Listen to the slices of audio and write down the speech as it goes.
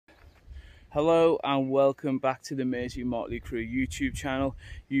Hello and welcome back to the Mersey Motley Crew YouTube channel.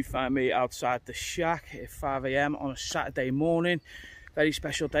 You find me outside the shack at 5 AM on a Saturday morning. Very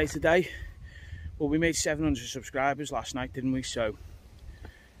special day today. Well, we made 700 subscribers last night, didn't we? So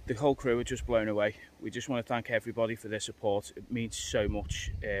the whole crew are just blown away. We just want to thank everybody for their support. It means so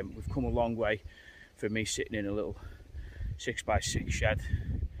much. We've come a long way from me sitting in a little 6x6 shed,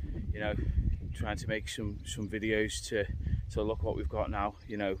 you know, trying to make some videos to look what we've got now.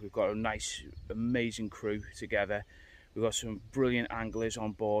 You know, we've got a nice, amazing crew together. We've got some brilliant anglers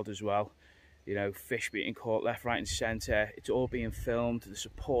on board as well. You know, fish being caught left, right and centre. It's all being filmed. The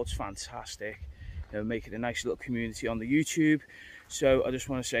support's fantastic. You know, making a nice little community on the YouTube. So I just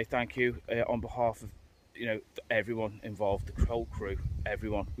want to say thank you on behalf of, you know, everyone involved, the whole crew,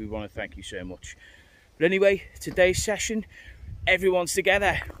 everyone. We want to thank you so much. But anyway, today's session, everyone's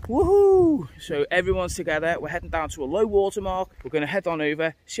together. Woohoo! So everyone's together. We're heading down to a low water mark. We're going to head on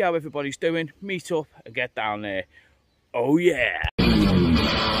over, see how everybody's doing, meet up and get down there. Oh yeah!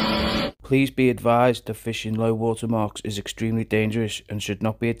 Please be advised that fishing low water marks is extremely dangerous and should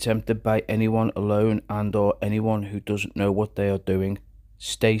not be attempted by anyone alone and or anyone who doesn't know what they are doing.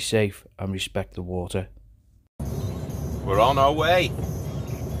 Stay safe and respect the water. We're on our way.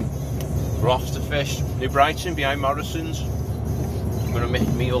 We're off to fish New Brighton behind Morrison's. I'm going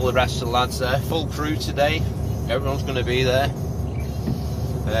to meet all the rest of the lads there. Full crew today. Everyone's going to be there.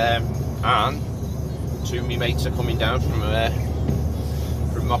 And two of my mates are coming down from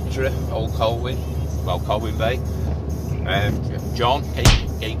Mocktra, Old Colwyn, well, Colwyn Bay. John,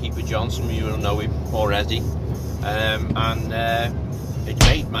 Gatekeeper John, some of you will know him already. And his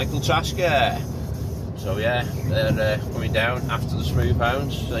mate, Michael Tasker. So yeah, they're coming down after the smooth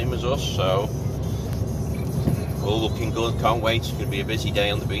hounds, same as us, so all looking good, can't wait. It's going to be a busy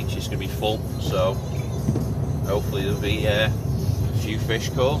day on the beach, it's going to be full, so hopefully there'll be a few fish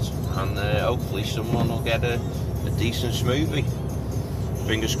caught, and hopefully someone will get a decent smoothie.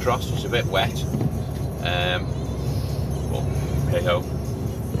 Fingers crossed. It's a bit wet, but hey ho,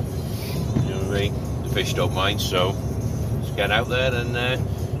 you know what I mean, the fish don't mind, so let's get out there and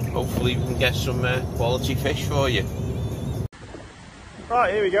hopefully we can get some quality fish for you.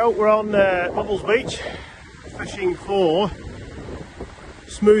 Right, here we go. We're on Bubbles Beach, fishing for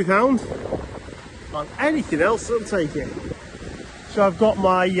smooth hound and anything else that'll take it. So I've got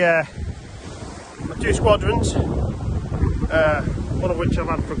my two squadrons, one of which I've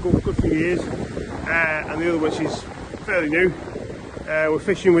had for a good few years, and the other which is fairly new. We're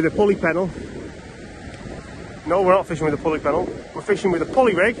fishing with a pulley pennel. No, we're not fishing with a pulley pennel. We're fishing with a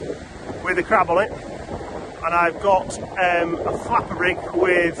pulley rig with a crab on it, and I've got a flapper rig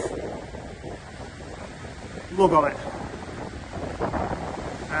with lug on it.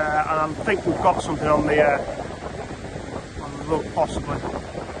 And I think we've got something on the lug, possibly.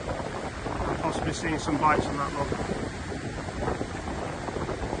 I'm possibly seeing some bites on that lug.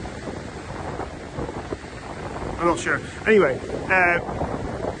 I'm not sure. Anyway,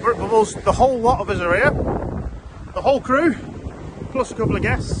 we're at Bubbles. The whole lot of us are here. The whole crew, plus a couple of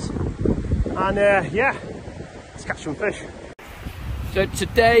guests, and yeah, let's catch some fish. So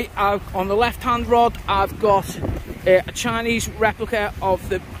today, on the left-hand rod, I've got a Chinese replica of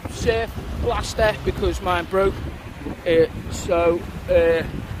the Surf Blaster because mine broke. So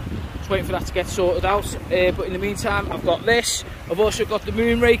just waiting for that to get sorted out. But in the meantime, I've got this. I've also got the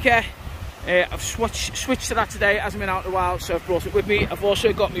Moonraker. I've switched to that today. It hasn't been out in a while, so I've brought it with me. I've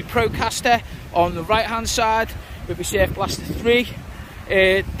also got my Procaster on the right-hand side with my Surf Blaster 3.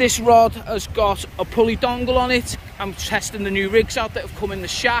 This rod has got a pulley dongle on it. I'm testing the new rigs out that have come in the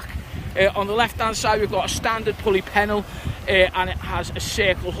shack. On the left-hand side, we've got a standard pulley pennel, and it has a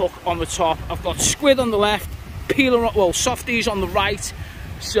circle hook on the top. I've got squid on the left, peeler, well, softies on the right.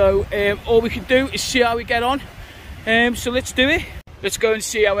 So all we can do is see how we get on. So let's do it. Let's go and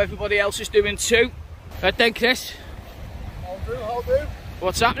see how everybody else is doing too. Right then, Chris. I'll do.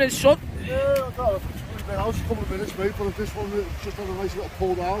 What's happening, son? Yeah, I've got a house a couple of minutes, mate, but if this one just had a nice little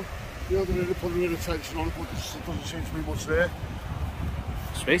pull down, you know, they really put a bit of tension on it, but there doesn't seem to be much there.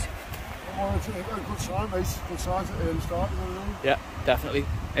 Sweet. Well, it's a good sign, mate. Good sign at the early start, you know what I mean? Yeah, definitely.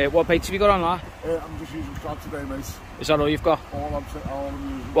 What baits have you got on there? I'm just using crab today, mate. Is that all you've got? All I'm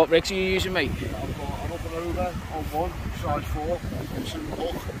using. What rigs are you using, mate? I've got an up and over on one, size 4, single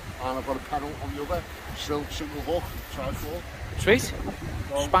hook, and I've got a pedal on the other, still single hook, size 4. Sweet.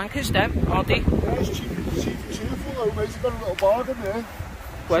 So, spankers then, aren't they? Yeah, it's cheerful though, mate. You've got a little bargain there.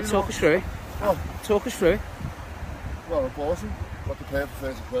 Go ahead, talk us through it. What? Talk us through it. Well, I bought them. Got the pair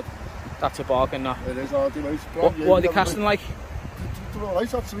for 30 quid. That's a bargain now. It is, hardly, mate. What are they casting like? They're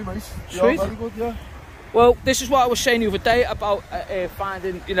alright actually, mate. They Sweet. are very good, yeah. Well, this is what I was saying the other day about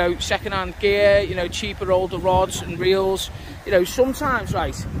finding, you know, second-hand gear, you know, cheaper older rods and reels. You know, sometimes,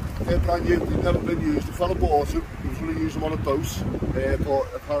 right? They're brand new, they've never been used. The fella bought them, he was going to use them on a boat, but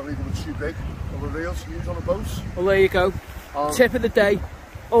apparently they were too big of a reels to use on a boat. Well, there you go. Tip of the day,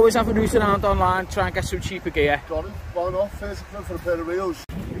 always have a root around online, try and get some cheaper gear. Got it, why not? First for a pair of reels.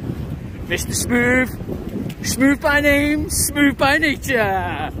 Mr. Smooth. Smooth by name, smooth by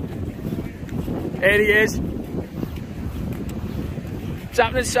nature. Here he is. What's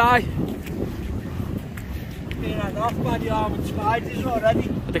happening, Si? Been had off by the arm and spiders already.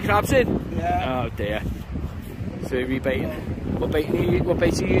 Are the crabs in? Yeah. Oh dear. So you're rebaiting. What bait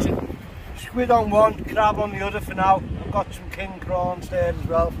are you using? Squid on one, crab on the other for now. I've got some king prawns there as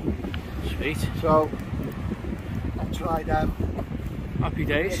well. Sweet. So I'll try them. Happy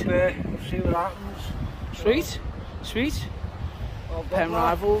days. We'll see what happens. Sweet. Sweet. Well, Pen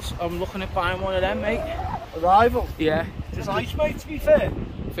rivals. I'm looking at buying one of them, mate. A rival? Yeah. It's nice, mate, to be fair.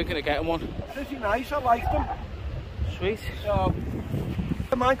 Thinking of getting one. Pretty nice, I like them. Sweet. So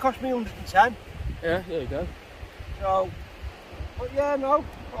mine cost me 110. Yeah, there you go. So, but yeah, no.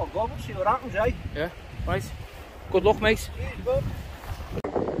 Oh God, we'll see what happens, eh? Yeah. Right. Good luck, mate. Cheers, bud.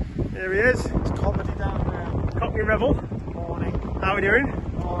 Here he is. It's comedy down there. Cockney Rebel. Morning. How are we doing?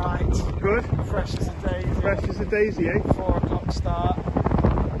 Alright. Good. Fresh as a daisy. Fresh as a daisy, eh? 4 o'clock start.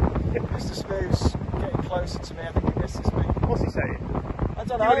 Mr. Smooth's getting closer to me. I think he misses me. What's he saying? I don't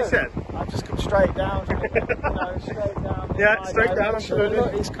See know. what he said? I've just come straight down. You know, straight down. Yeah, straight down, absolutely.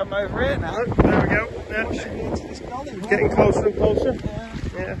 Look, he's come over here now. Oh, there we go. Pushing Yeah. into this gully. Getting closer and closer. Yeah.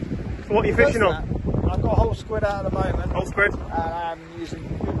 Yeah. So what are you fishing on? I've got a whole squid out at the moment. Old squid? And I'm using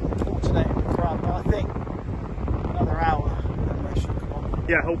alternating with crab, but I think another hour and they should come on.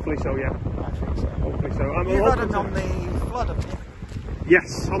 Yeah, hopefully so, yeah. I think so. Hopefully so. I'm You've had hoping them on the flood, haven't you?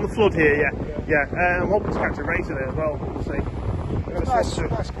 Yes, on the flood here, yeah. Yeah, I'm hoping to catch a razor there as well. We'll see. I'm gonna Nice, swap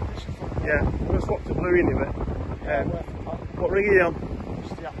to, nice condition for them. yeah, I'm going to swap to blue in a bit. Yeah, worth the punt. What rig are you on?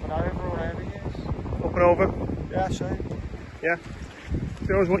 Just the up and over or whatever it is. Up and over? Yeah, so Yeah.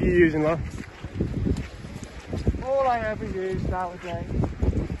 Show us what you're using, lad. all I ever use nowadays.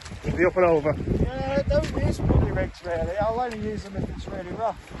 Is the up and over? Yeah, I don't use pulley rigs really. I'll only use them if it's really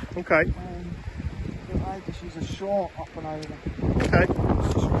rough. Okay, But I just use a short up and over. okay.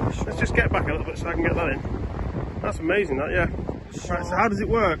 It's just really short. Let's just get back a little bit so I can get that in. That's amazing, that, yeah. Right, so how does it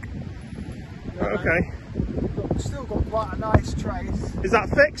work? Right, okay. Still got quite a nice trace. Is that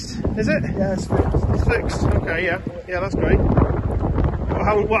fixed? Is it? Yeah, it's fixed. It's fixed. Okay, yeah. Yeah, that's great.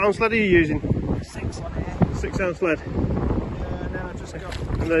 What ounce lead are you using? 6 on here. 6 ounce lead. Yeah, and then I just got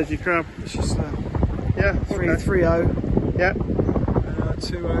And there's your crab. it's just a Yeah, okay. 330 Yeah, and a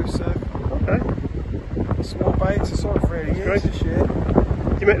 20 circle. okay. Small baits, it's sort of really That's used great. this year.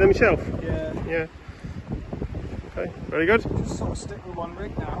 Do you make them yourself? Yeah. Yeah. Okay, very good. Just sort of stick with one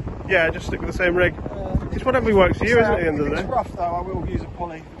rig now. Yeah, just stick with the same rig. It's whatever works for you, isn't it, at the end of the If day? it's rough though, I will use a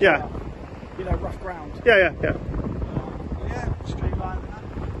pulley. Yeah. You know, rough ground. Yeah, yeah, yeah. Yeah, streamline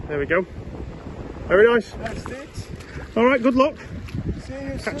that. There we go. Very nice. That's it. All right, good luck. See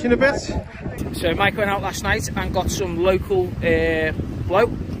you Catch you in a bit. So Mike went out last night and got some local blow.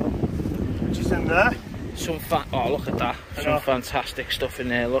 Which is in there. Oh, look at that. Some fantastic stuff in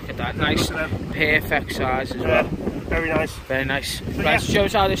there. Look at that. Nice, Look at them. perfect size as Yeah, well. very nice. Very nice. So, Right, yeah.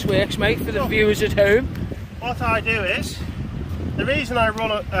 shows how this works, mate, for the viewers at home. What I do is, the reason I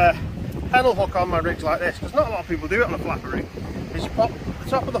run a pedal hook on my rigs like this, because not a lot of people do it on a flapper rig, is you pop the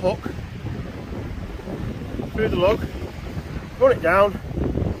top of the hook through the lug, run it down,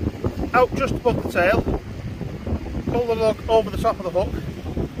 out just above the tail, pull the lug over the top of the hook,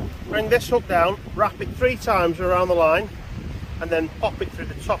 bring this hook down, wrap it 3 times around the line, and then pop it through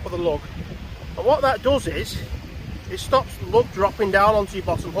the top of the lug. And what that does is, it stops the lug dropping down onto your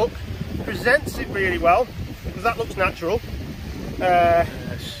bottom hook, presents it really well, because that looks natural.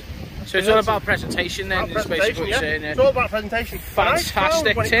 So it's all about presentation then, is basically what you're saying. It's all about presentation.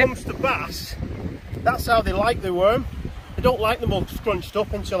 Fantastic when tip. it comes to bass, that's how they like the worm. They don't like them all scrunched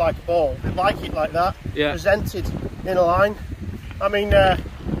up into like a ball. They like it like that, Yeah. presented in a line. I mean,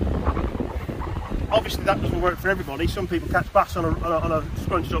 obviously that doesn't work for everybody. Some people catch bass on a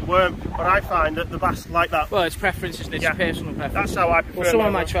scrunched up worm, but I find that the bass like that. Well, it's preference, isn't it? It's Yeah. personal preference. That's how I prefer. Well,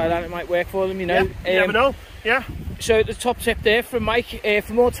 someone my might worm. try that, it might work for them, you know. Yeah, you never know. Yeah. So the top tip there from Mike.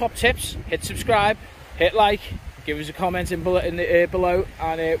 For more top tips, hit subscribe, hit like, give us a comment below,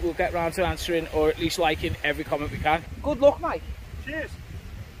 and we'll get round to answering or at least liking every comment we can. Good luck, Mike. Cheers.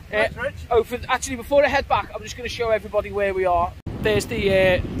 Thanks, Rich. Actually, before I head back, I'm just going to show everybody where we are. There's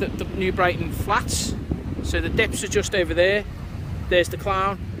the New Brighton flats. So the dips are just over there. There's the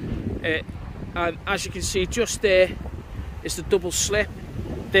clown. and as you can see just there is the double slip.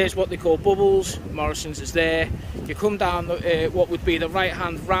 There's what they call bubbles. Morrison's is there. You come down what would be the right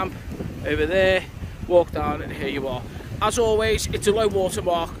hand ramp over there, walk down, and here you are. As always, it's a low water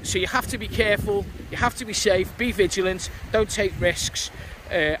mark, so you have to be careful, you have to be safe, be vigilant, don't take risks,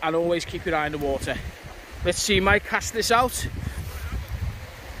 and always keep your eye on the water. Let's see Mike cast this out.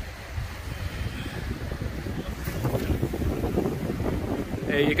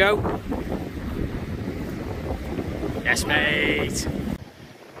 There you go. Yes, mate.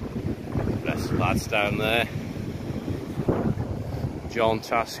 Rest of the lads down there. John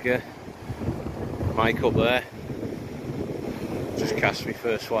Tasker, Mike up there. Just cast my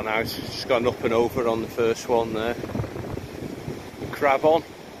first one out. Just got an up and over on the first one there. Crab on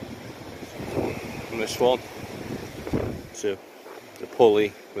this one. So the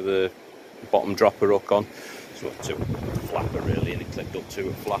pulley with a bottom dropper hook on. So to a flapper really, and it clicked up to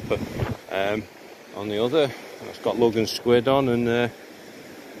a flapper. On the other, it's got lug and squid on, and a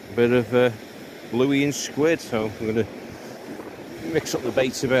bit of bluey and squid. So I'm going to mix up the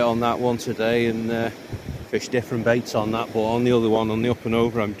baits a bit on that one today and fish different baits on that, but on the other one, on the up and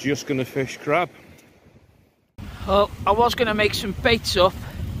over, I'm just going to fish crab. Well, I was going to make some baits up,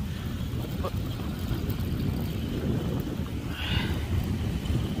 but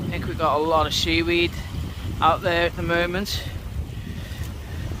I think we've got a lot of seaweed out there at the moment.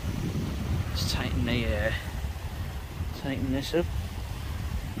 Let's tighten this up.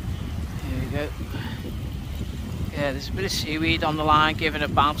 Here we go. Yeah, there's a bit of seaweed on the line giving a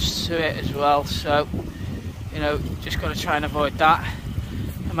bounce to it as well, so you know, just got to try and avoid that.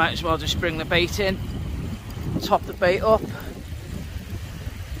 I might as well just bring the bait in, top the bait up.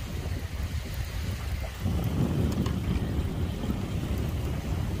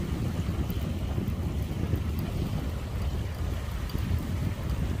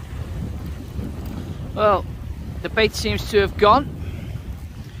 Well, the bait seems to have gone,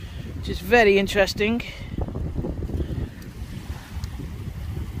 which is very interesting.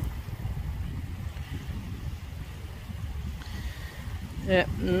 Yeah,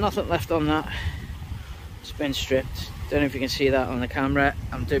 nothing left on that. It's been stripped. Don't know if you can see that on the camera.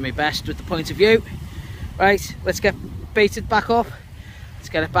 I'm doing my best with the point of view. Right, let's get baited back up. Let's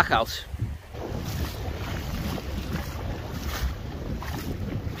get it back out.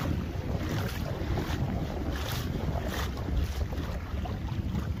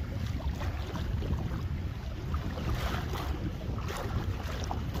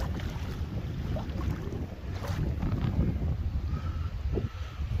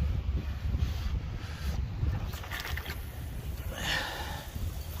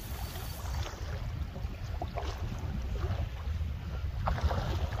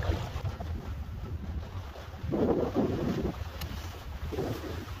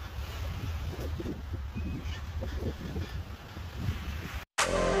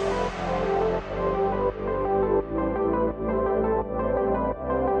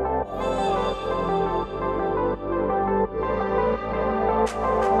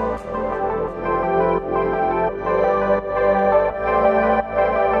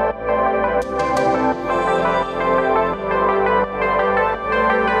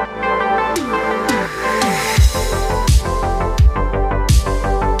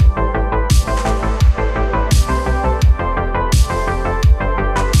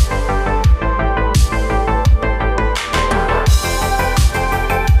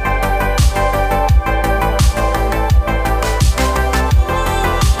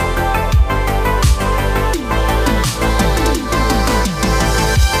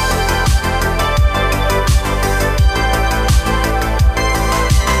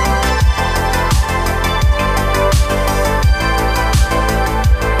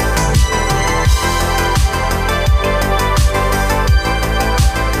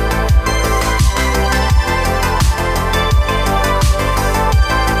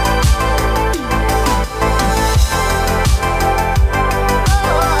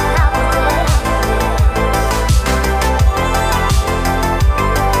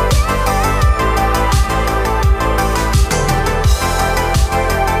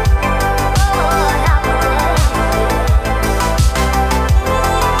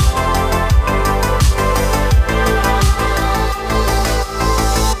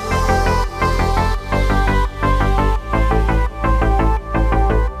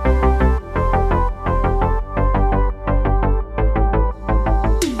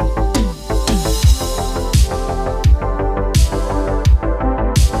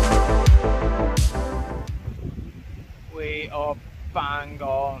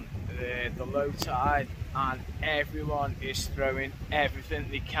 low tide and everyone is throwing everything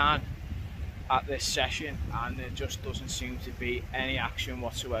they can at this session, and there just doesn't seem to be any action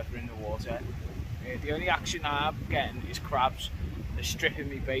whatsoever in the water. The only action I'm getting is crabs. They're stripping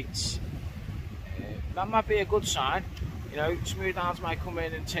me baits. That might be a good sign, you know. Smooth hounds might come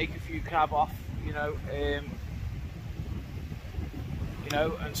in and take a few crab off, you know,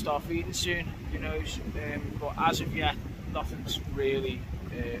 and start feeding soon, who knows. But as of yet, nothing's really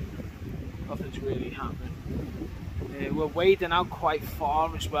happening. We're wading out quite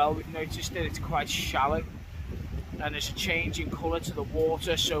far as well. We've noticed that it's quite shallow and there's a change in colour to the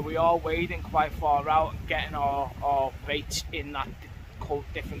water, so we are wading quite far out and getting our baits in that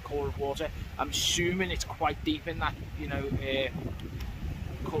different colour of water. I'm assuming it's quite deep in that, you know,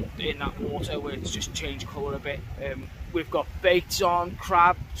 in that water where it's just changed colour a bit. We've got baits on,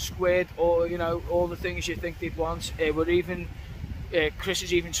 crab, squid, or, you know, all the things you think they'd want. We're even Chris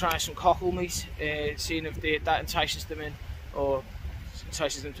is even trying some cockle meat, seeing if that entices them in or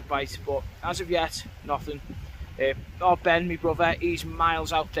entices them to bite, but as of yet, nothing. Our Ben, my brother, he's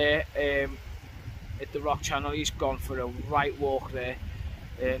miles out there at the rock channel. He's gone for a right walk there.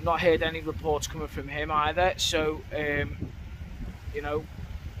 Not heard any reports coming from him either, so you know,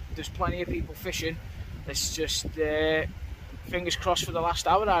 there's plenty of people fishing. Let's just fingers crossed for the last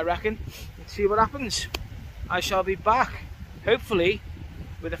hour, I reckon. Let's see what happens. I shall be back, hopefully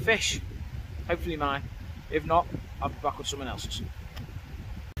with a fish, hopefully mine. If not, I'll be back with someone else's.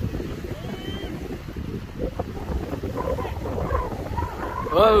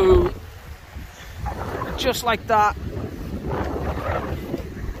 Whoa! And just like that,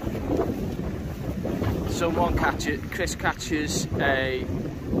 Chris catches a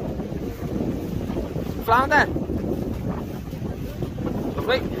flounder.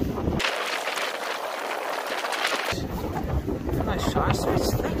 Lovely. Nice size,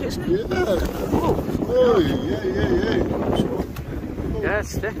 it's thick, isn't it? Yeah. Oh, yeah. Yeah,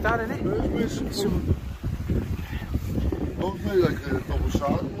 it's thick, that, isn't it? Some... Hopefully like a double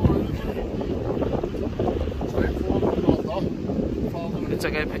shot one. Let's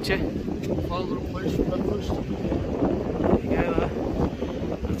take a picture. Flounder in place for breakfast. There you go,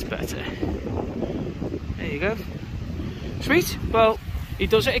 that's better. There you go. Sweet. Well, he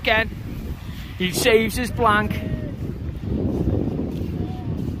does it again. He saves his blank.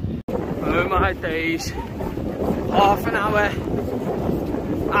 Oh my days. Half an hour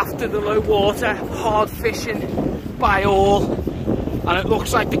after the low water, hard fishing by all, and it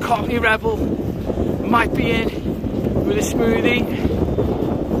looks like the Cockney Rebel might be in with a smoothie.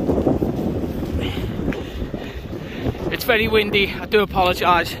 It's very windy, I do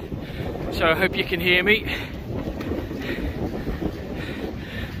apologise, so I hope you can hear me.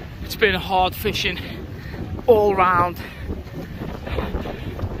 It's been hard fishing all round.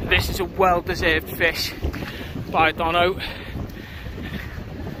 This is a well-deserved fish by Dono.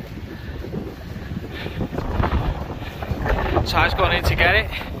 So I've gone in to get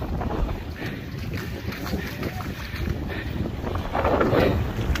it.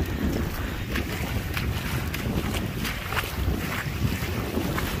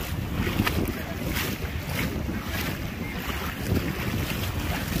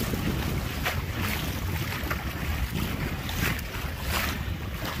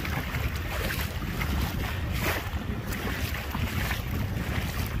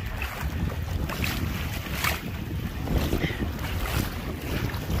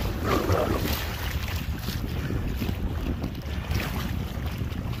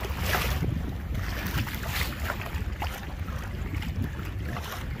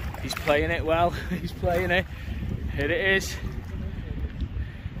 Playing it well, he's playing it. Here it is.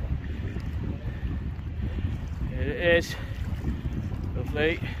 Here it is.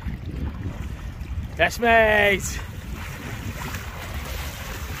 Lovely. Yes, mate.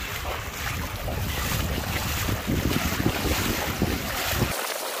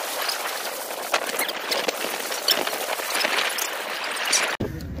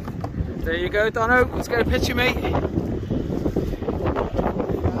 There you go, Dono. Let's get a picture, mate.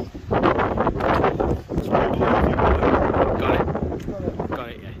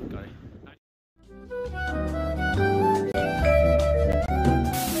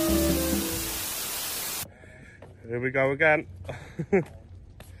 Here we go again.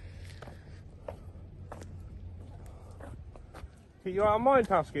 You out of mine,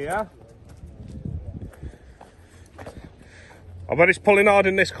 Tasky, yeah? I bet it's pulling hard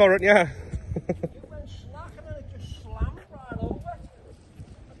in this current, yeah? It went slack and then it just slammed right over.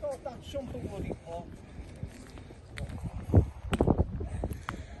 I thought that's something bloody pop.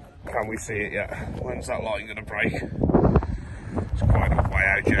 Can we see it yet? When's that line going to break? It's quite a way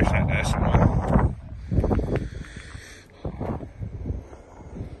out, just out there somewhere.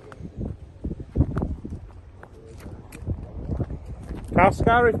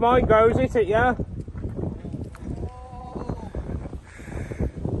 Oscar, if mine goes, hit it, yeah?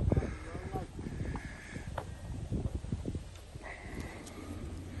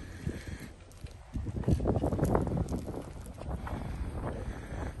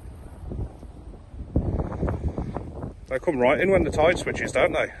 They come right in when the tide switches,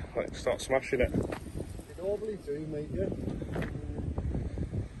 don't they? Like, start smashing it. They normally do, mate, yeah.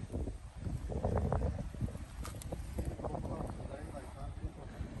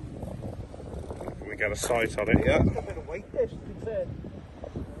 Can we get a sight on it, yeah? A bit of weight this, to be fair.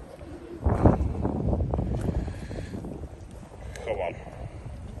 Come on.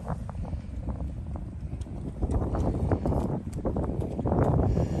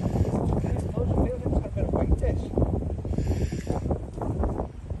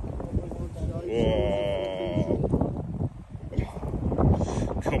 Whoa.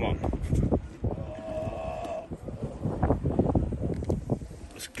 Come on.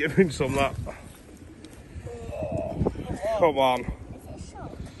 Let's give him some of that. Come on.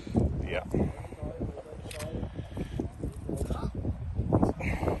 Yeah.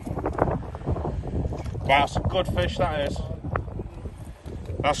 That's a good fish, that is.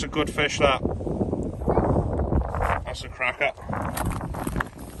 That's a good fish, that. That's a cracker.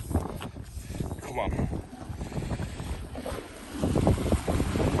 Come on.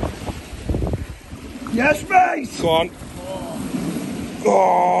 Yes, mate! Go on.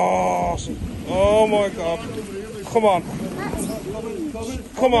 Oh, oh my God. Come on.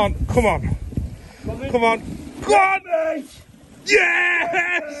 Come on, come on. Come on. Go on, mate!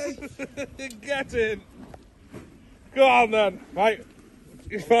 Yes! Get in. Go on then, mate.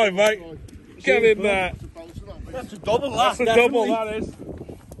 It's fine, mate. Get in there. That's a double, That's a double, that is.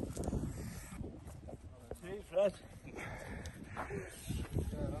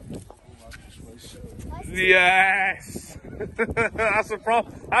 Yes! That's a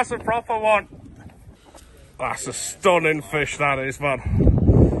proper one. That's a stunning fish, that is, man.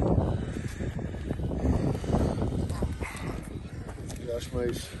 Yes,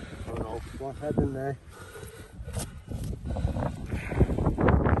 mate. I know. Black head in there.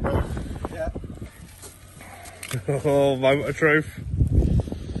 Yeah. Oh, moment of truth.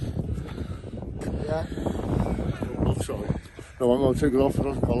 Yeah. Oh, sorry. No, I'm going to take it off. It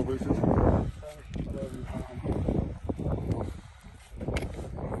doesn't calibrate it.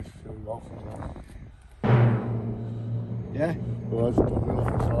 Yeah. Well, that's probably off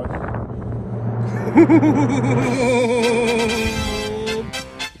the side.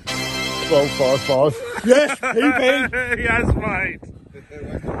 12.55. Yes, PB! Yes, mate.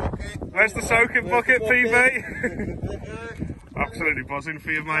 Where's the soaking bucket, PB? Absolutely buzzing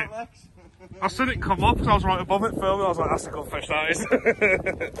for you, mate. I seen it come up because I was right above it filming. I was like, that's a good fish, that is.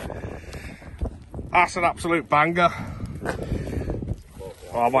 That's an absolute banger.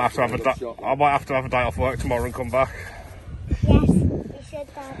 Oh, I might have to have a day off work tomorrow and come back. Yes, you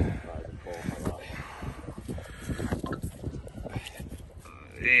should, Dad.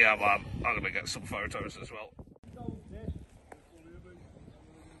 Yeah, man. I'm gonna get some photos as well.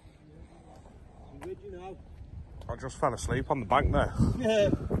 I just fell asleep on the bank there. Yeah.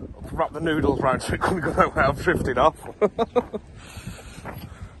 I've wrapped the noodles round so it couldn't go out where I've drifted off.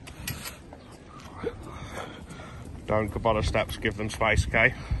 Don't go by the steps, give them space,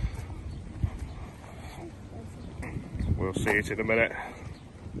 okay? We'll see it in a minute.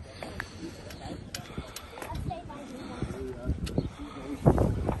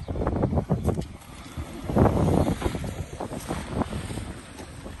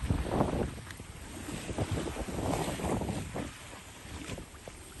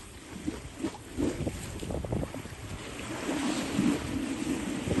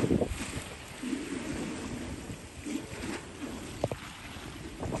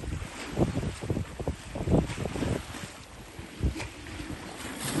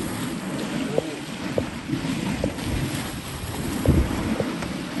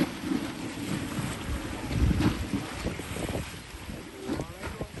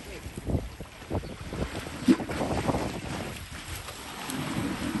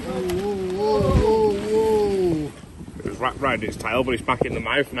 Wrapped round its tail, but it's back in the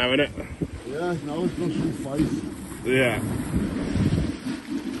mouth now, isn't it? Yeah, now it's got some fight. Yeah.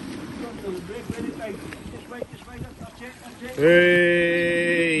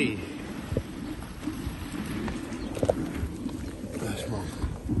 Hey! Yes, man.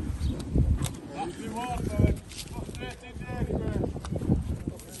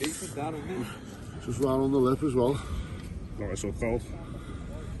 Just round on the lip as well. Not it's so cold.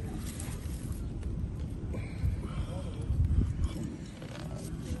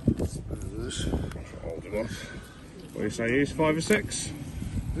 There it is. Hold it on. What do you say, use 5 or 6?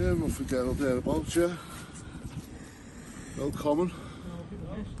 Yeah, roughly thereabouts, yeah. No common.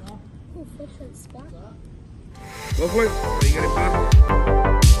 Oh, fish and spot. Lovely. Are you getting back?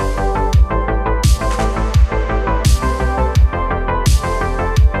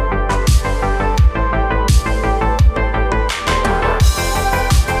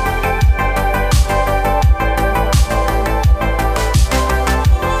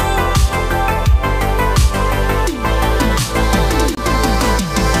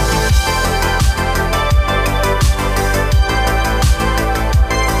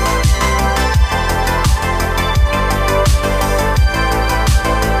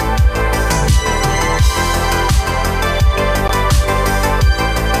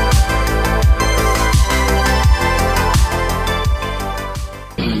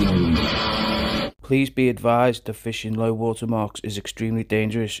 Please be advised that fishing low water marks is extremely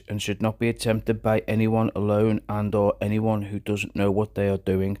dangerous and should not be attempted by anyone alone and or anyone who doesn't know what they are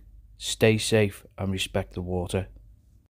doing. Stay safe and respect the water.